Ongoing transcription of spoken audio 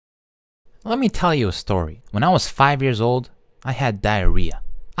Let me tell you a story. When I was 5 years old, I had diarrhea.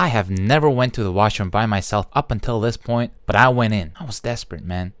 I have never went to the washroom by myself up until this point, but I went in. I was desperate,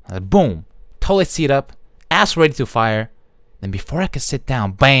 man. Boom. Toilet seat up, ass ready to fire. Then before I could sit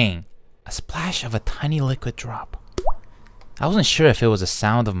down, bang! A splash of a tiny liquid drop. I wasn't sure if it was a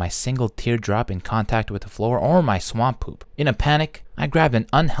sound of my single teardrop in contact with the floor or my swamp poop. In a panic, I grabbed an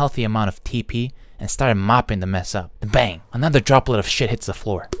unhealthy amount of TP and started mopping the mess up. Then bang! Another droplet of shit hits the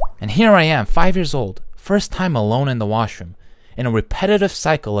floor. And here I am, 5 years old, first time alone in the washroom, in a repetitive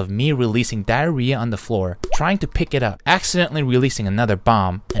cycle of me releasing diarrhea on the floor, trying to pick it up, accidentally releasing another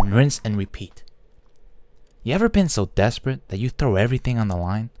bomb, and rinse and repeat. You ever been so desperate that you throw everything on the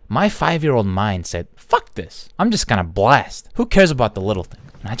line? My 5-year-old mind said, fuck this, I'm just gonna blast. Who cares about the little thing?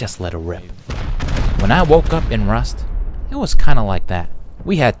 And I just let it rip. When I woke up in Rust, it was kinda like that.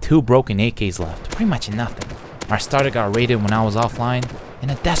 We had 2 broken AKs left, pretty much nothing. Our starter got raided when I was offline. In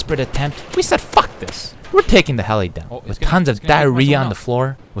a desperate attempt, we said fuck this. We're taking the heli down. With tons of diarrhea on the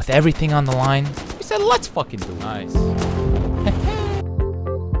floor, with everything on the line, we said let's fucking do it. Nice. Hit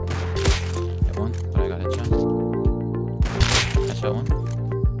one, but I got headshot. Headshot one.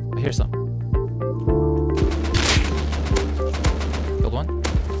 I hear some. Killed one.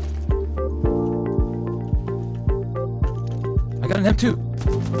 I got an M2.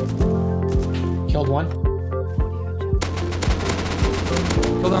 Killed one.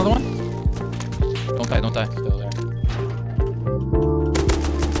 Killed another one. Don't die, don't die. Still there.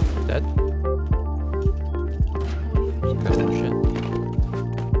 Dead. Got more shit.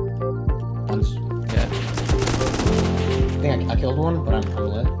 One's. Yeah. I think I killed one, but I'm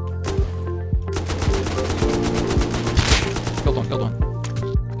lit. Killed one, killed one.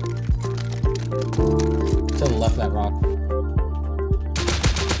 To the left of that rock.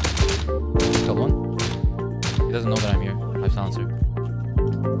 Killed one. He doesn't know that I'm here. I have silencer.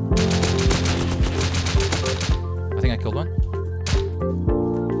 I think I killed one. I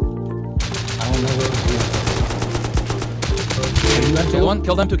don't know where he's going. Killed one,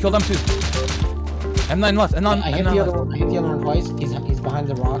 killed them two, killed them two. M9 left, M9, I hit the other one. I hit the other one twice. He's behind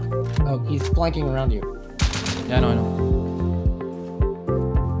the rock. Oh, he's flanking around you. Yeah, I know, I know.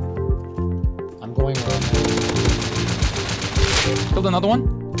 I'm going around. Killed another one.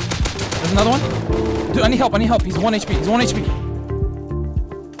 There's another one. Dude, I need help, I need help. He's 1 HP, he's 1 HP.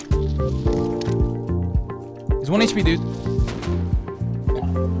 He's 1 HP, dude.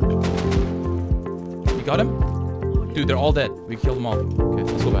 You got him? Dude, they're all dead. We killed them all. Okay,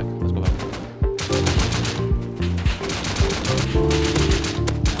 let's go back. Let's go back.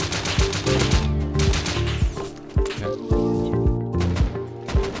 Okay.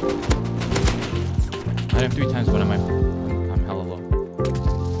 I hit him 3 times, but I'm hella low.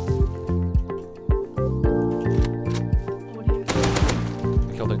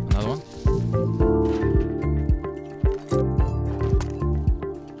 I killed another one.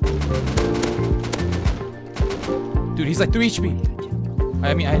 Dude, he's like 3 HP.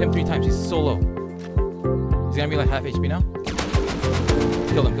 I mean, I hit him 3 times. He's so low. He's gonna be like half HP now.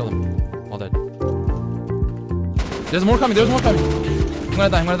 Kill him, kill him. All dead. There's more coming, there's more coming. I'm gonna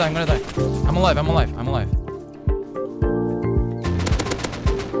die, I'm gonna die, I'm gonna die. I'm alive, I'm alive, I'm alive.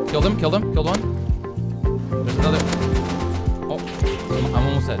 Killed him, killed him, killed one. There's another. Oh, I'm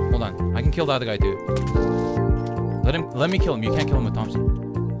almost dead. Hold on. I can kill the other guy too. Let me kill him. You can't kill him with Thompson.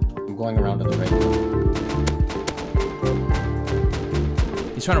 I'm going around to the right.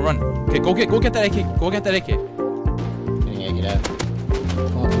 He's trying to run. Okay, go get that AK. Go get that AK. Getting AK out.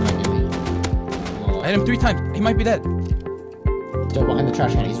 Oh, he might get me. I hit him 3 times. He might be dead. Still behind the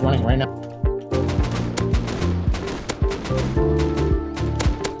trash can. He's running right now.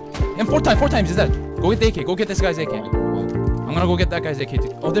 And 4 times. He's dead. Go get the AK. Go get this guy's AK. I'm gonna go get that guy's AK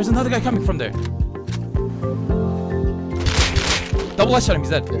too. Oh, there's another guy coming from there. Double headshot him. He's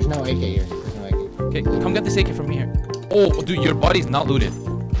dead. There's no AK here. There's no AK. Okay, come get this AK from here. Oh, dude, your body's not looted.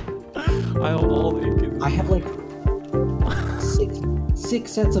 I have all the AKs. I have like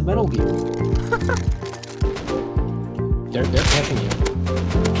six sets of Metal Gear. They're pushing you.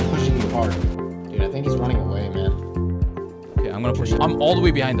 They're pushing you hard. Dude, I think he's running away, man. Okay, I'm gonna push him. I'm all the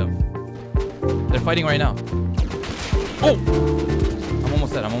way behind them. They're fighting right now. Oh! I'm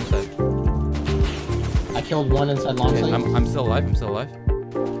almost dead, I'm almost dead. I killed one inside long Okay, sight. I'm still alive, I'm still alive.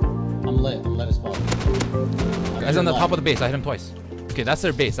 I'm lit as fuck. Guy's on the top of the base, I hit him twice. Okay, that's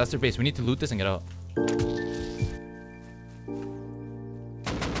their base, We need to loot this and get out.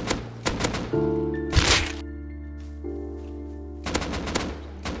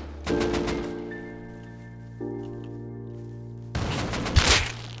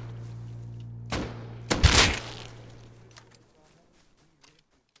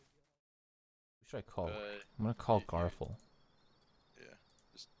 Should I call? I'm gonna call Garful. Yeah.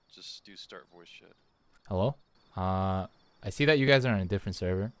 Just do start voice chat. Hello? I see that you guys are on a different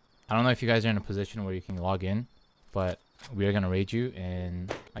server. I don't know if you guys are in a position where you can log in, but we are gonna raid you in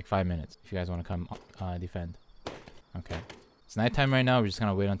like 5 minutes if you guys want to come defend. Okay. It's nighttime right now. We're just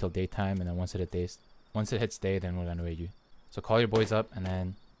gonna wait until daytime, and then once it hits day, then we're gonna raid you. So call your boys up, and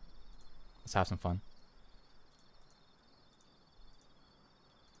then let's have some fun.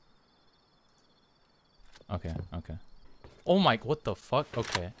 Okay. Okay. Oh my! What the fuck?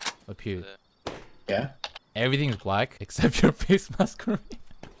 Okay. Up here. Yeah. Everything's black except your face masquerade.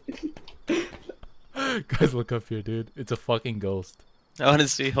 Guys, look up here, dude. It's a fucking ghost. I want to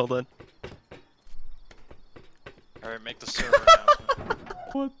see. Hold on. Alright, make the server announcement.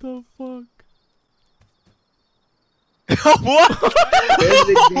 What the fuck? What?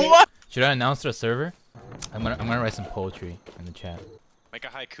 What? Should I announce the server? I'm gonna write some poetry in the chat. Make a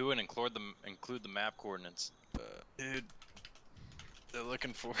haiku and include the map coordinates. Dude, they're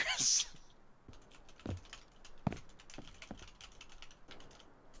looking for us.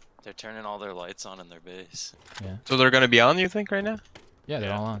 They're turning all their lights on in their base. Yeah. So they're gonna be on, you think, right now? Yeah,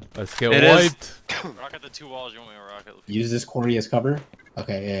 they're all on. Let's get It is. wiped. Rocket the 2 walls. You want me to rocket? Use this quarry as cover.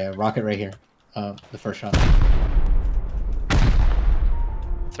 Okay, yeah, rocket right here. The first shot.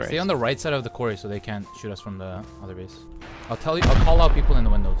 That's right. Stay on the right side of the quarry so they can't shoot us from the other base. I'll call out people in the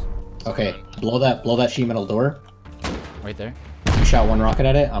windows. Okay, blow that sheet metal door. Right there. You shot one rocket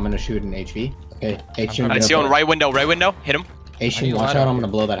at it. I'm gonna shoot an HV. Okay, hJune. I see on right window. Hit him. I need hJune, a watch ladder out. up I'm here.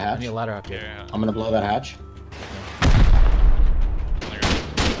 gonna blow that I hatch. need a ladder up here. Yeah. I'm gonna blow that hatch.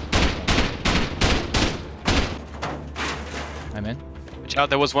 I'm in. Watch out,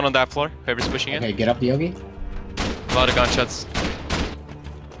 there was one on that floor. Whoever's pushing Okay, it. get up, Deogi. A lot of gunshots.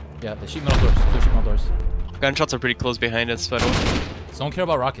 Yeah, the sheet metal doors. 2 sheet metal doors. Gunshots are pretty close behind us, but So don't care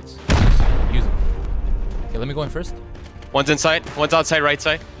about rockets. Just use them. Okay, let me go in first. one's inside, one's outside, right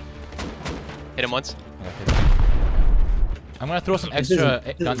side. Hit him once. Okay. I'm gonna throw some extra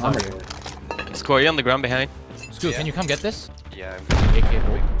guns out here. Score, you on the ground behind. Scoot, can you come get this? Yeah. AK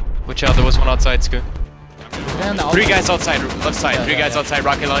bolt. Watch out, there was one outside, Scoot. Guy on the 3 outside. guys outside, left side. Yeah, 3 yeah, guys yeah. outside,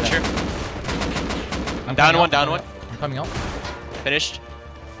 rocket launcher. I'm Down coming one, out, down I'm one. coming out. I'm coming out. Finished.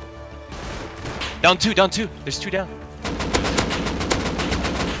 Down 2, down 2. There's 2 down.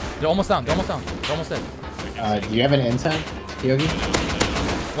 They're almost down. They're almost down. They're almost dead. Do you have an intent, Deogi?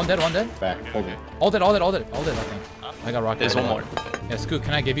 One dead. One dead. Back, hold it. All dead. All dead. All dead. All dead. I think. I got rocket. There's one more. Yeah, Scoot,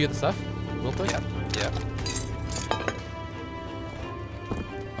 can I give you the stuff real quick? Yeah.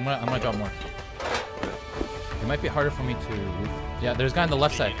 I'm gonna drop more. It might be harder for me to. Yeah, there's a guy on the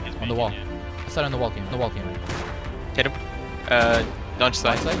left side on the wall. Left side on the wall came. The wall came. Right. Hit him. Launch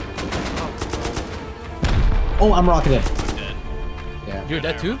side. Right side. Oh, I'm rocketed. Yeah. You're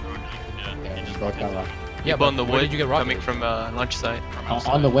dead too. Yeah, just broke that rock. Yeah, People but on the where wood did you get rocket? coming from launch side.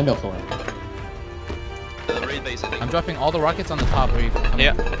 On the window floor. The raid base, I think. I'm dropping all the rockets on the top where you come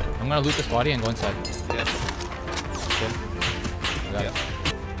Yeah. in. I'm gonna loot this body and go inside. Yeah. Okay. I got it.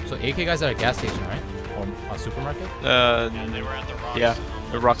 So AK guys at a gas station, right? Or a supermarket? They were at the rocks. Yeah,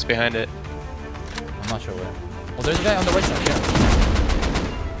 the rocks behind it. I'm not sure where. Oh, there's a guy on the right side. Yeah.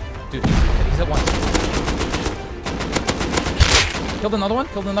 Dude, he's at once. Killed another one.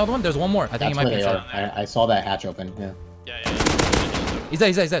 Killed another one. There's one more. I think That's he might where be they inside. are. I saw that hatch open. Yeah. Yeah. He's dead.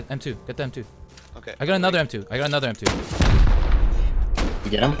 He's dead. He's dead. M2. Get the M2. Okay. I got another M2. I got another M2. You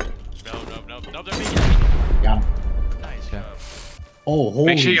get him? No, they're being Got him. nice. Yeah. Oh, holy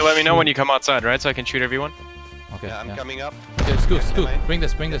Make sure you let me know shit. when you come outside, right? So I can shoot everyone. Okay. Yeah, I'm coming up. Okay, Scoot. Kaymind. Bring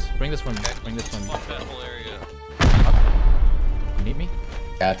this for me. Bring this for me. Fuck that whole area. You need me?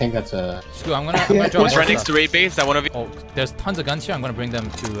 Yeah, I think that's a. Scoot, I'm gonna drop Who's more right next stuff. to raid base? That one of you? Oh, there's tons of guns here. I'm gonna bring them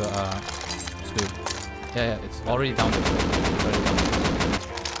to Scoot. Yeah, it's already down there. Already down there.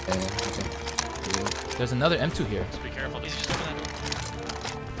 Okay. There's another M2 here. Just be careful. He's just open that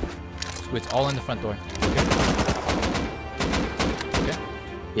door. Scoot, it's all in the front door. Okay.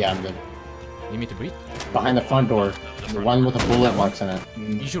 Yeah, I'm good. You need me to breathe? Behind the front door, the one with the bullet marks in it.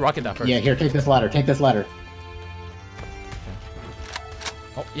 You should rocket that first. Yeah, here, take this ladder. Take this ladder.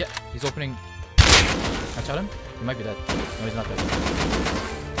 Oh, yeah, he's opening. I shot him. He might be dead. No, he's not dead.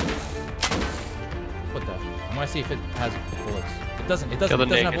 What the? I'm gonna see if it has bullets. It doesn't. It doesn't. Kill It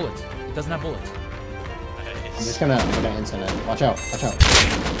the doesn't have naked. bullets. It doesn't have bullets. I'm just gonna instant it. Watch out. Watch out.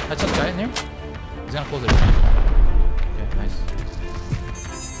 I shot the guy in there. He's gonna close it. Okay, nice.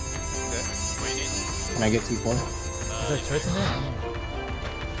 Can I get C4? Is there turrets in there? I don't know.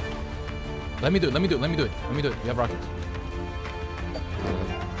 Let me do it. Let me do it. Let me do it. Let me do it. You have rockets.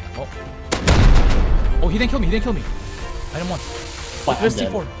 Oh. Oh, he didn't kill me. He didn't kill me. I didn't want. Fuck, There's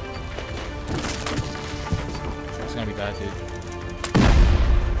I'm dead. C4. It's gonna be bad, dude.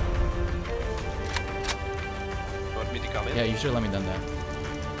 Want me to come in? Yeah, you should have let me done that.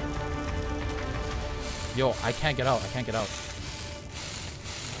 Yo, I can't get out. I can't get out.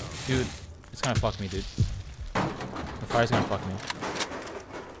 Dude, it's gonna fuck me, dude. The fire's gonna fuck me.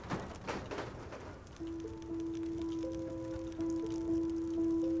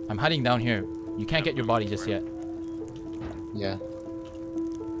 I'm hiding down here. You can't get your body just yet. Yeah.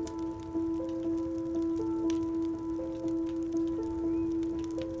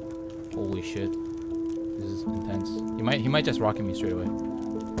 Holy shit. This is intense. He might just rocket me straight away.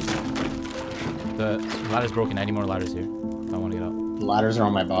 The ladder's broken. I need more ladders here if I want to get out. The ladders are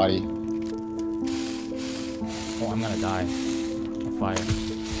on my body. Oh, I'm gonna die. On fire.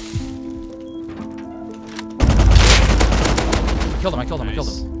 I killed him, I killed him, I killed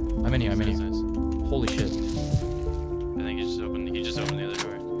him. I'm in here, I'm in here. Holy shit. I think he just opened the other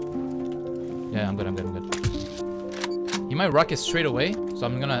door. Yeah, I'm good, I'm good, I'm good. He might rocket straight away, so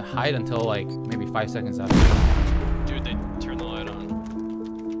I'm gonna hide until like maybe 5 seconds after. Dude, they turned the light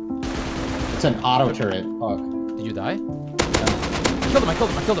on. It's an auto turret. Fuck. Did you die? Yeah. I killed him, I killed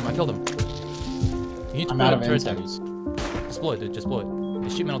him, I killed him, I killed him. You need to I'm blow out up of turret incense. Just blow it, dude, just blow it.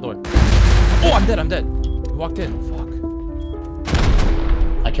 Just shoot me on the door. Oh, I'm dead, I'm dead. He walked in, fuck.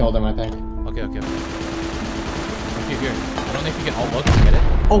 I killed him, I think. Okay, okay, okay. Okay, here. I don't know if you can outlook and get it.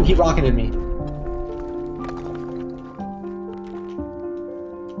 Oh, he rocketed me.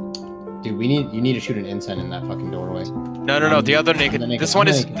 Dude, you need to shoot an incense in that fucking doorway. No. The other naked. the naked. This I'm one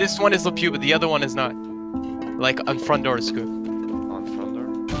is naked. this one is Le Pew, but the other one is not. Like on front door, ScU. On front door.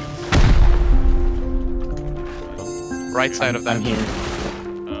 Right side of that. I'm here.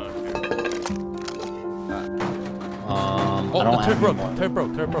 Oh, I don't the turret have broke. any more.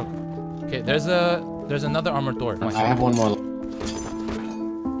 Turret broke. Okay, there's another armored door. Come on, I have one more. Can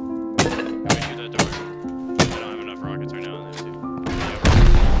we shoot that door? I don't have enough rockets right now in there,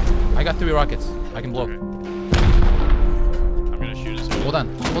 too. I got 3 rockets. I can blow. Okay. I'm gonna shoot his head. Hold on.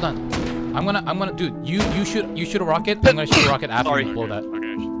 I'm gonna, dude. You shoot a rocket. I'm gonna shoot a rocket after Sorry. you blow that.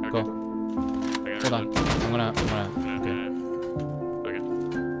 Okay. Go. Okay, Hold on. I'm gonna. Okay.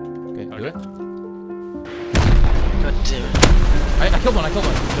 Okay, do it. God damn it. I killed one.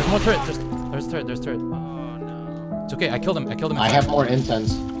 There's more turret. There's turret. Oh no. It's okay. I killed him. I inside. have more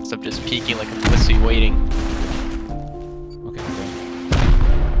incense. Stop just peeking like a pussy waiting. Okay.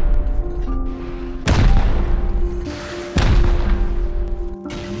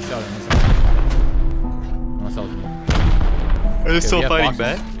 You shot him. Unless that was me. Are they Okay, still we have fighting boxes.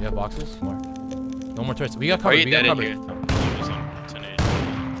 back? We have boxes? More. No more turrets. We got Are covered. you We got dead in covered. here? I'm just on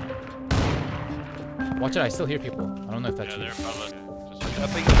 10-8. Watch it. I still hear people. I don't know if that's Yeah, you. they're above us. Just I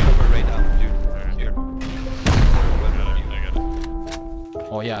think it's over right now, dude. Here. I got it.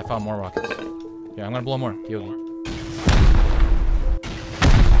 Oh yeah, I found more rockets. Yeah, I'm gonna blow more. Deogi.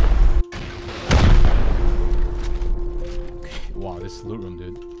 Okay, wow, this is loot room,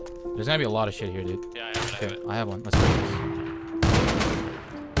 dude. There's gonna be a lot of shit here, dude. Yeah, I have it. Okay, I have one. Let's do this.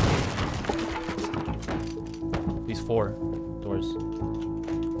 These 4 doors.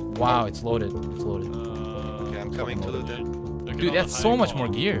 Wow, it's loaded. It's loaded. Okay, I'm coming to the dead. Dude, that's so much more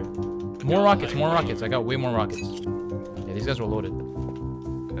gear. More rockets, more rockets. I got way more rockets. Yeah, these guys were loaded.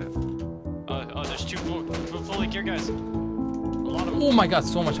 Oh, there's 2 fully geared guys. A lot of them. Oh my god,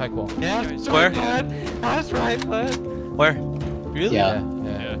 so much high qual. Yeah, Where? That's right, bud. Where? Really? Yeah.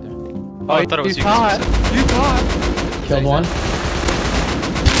 Yeah, right there. Oh, I thought it was you. Killed one.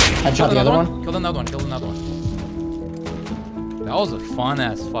 Headshot the other one. Killed another one. That was a fun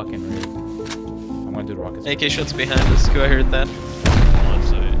ass fucking raid. I'm gonna do the rockets. AK shots behind us. ScU, I heard that. One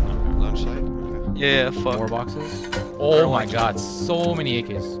side. Lunch site? Okay. Yeah, fuck. More boxes. Oh my god, so many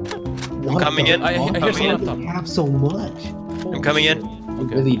AKs. What coming the in. I fuck? hear Coming in. someone up You top. have so much. I'm coming in. You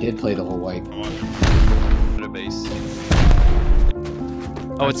really did play the whole wipe. To the base.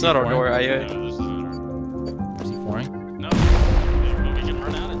 Oh, it's not our door. No, I. this is not Is he pouring? No. We can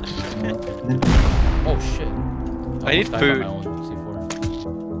run at it. Oh shit. I need almost died on food. my own C4.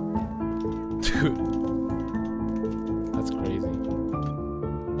 Dude. That's crazy.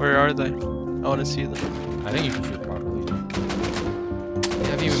 Where are they? I want to see them. I think you can shoot properly. They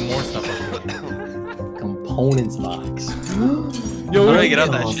have even more stuff up here. Components box. Yo, How do I get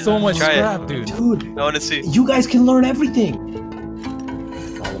out that shit? so much Try it. scrap, dude. Dude, I want to see. you guys can learn everything.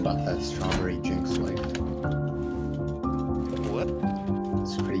 All about that strawberry jinx life. What?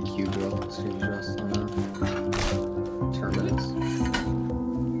 It's pretty cute, bro. Screen just on terminus.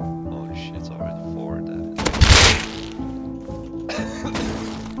 Holy shit, it's already forward.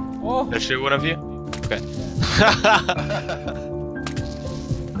 Oh. That shit one of you? Okay.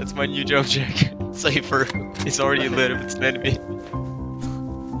 That's my new joke check. Cypher. It's already lit if it's an enemy.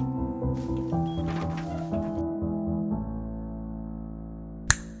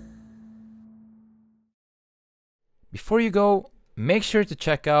 Before you go, make sure to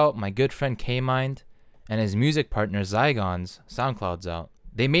check out my good friend Kaymind and his music partner Xygon's SoundCloud's out.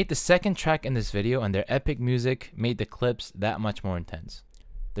 They made the second track in this video, and their epic music made the clips that much more intense.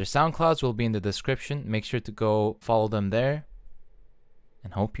 Their SoundClouds will be in the description. Make sure to go follow them there,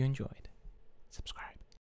 and hope you enjoyed. Subscribe.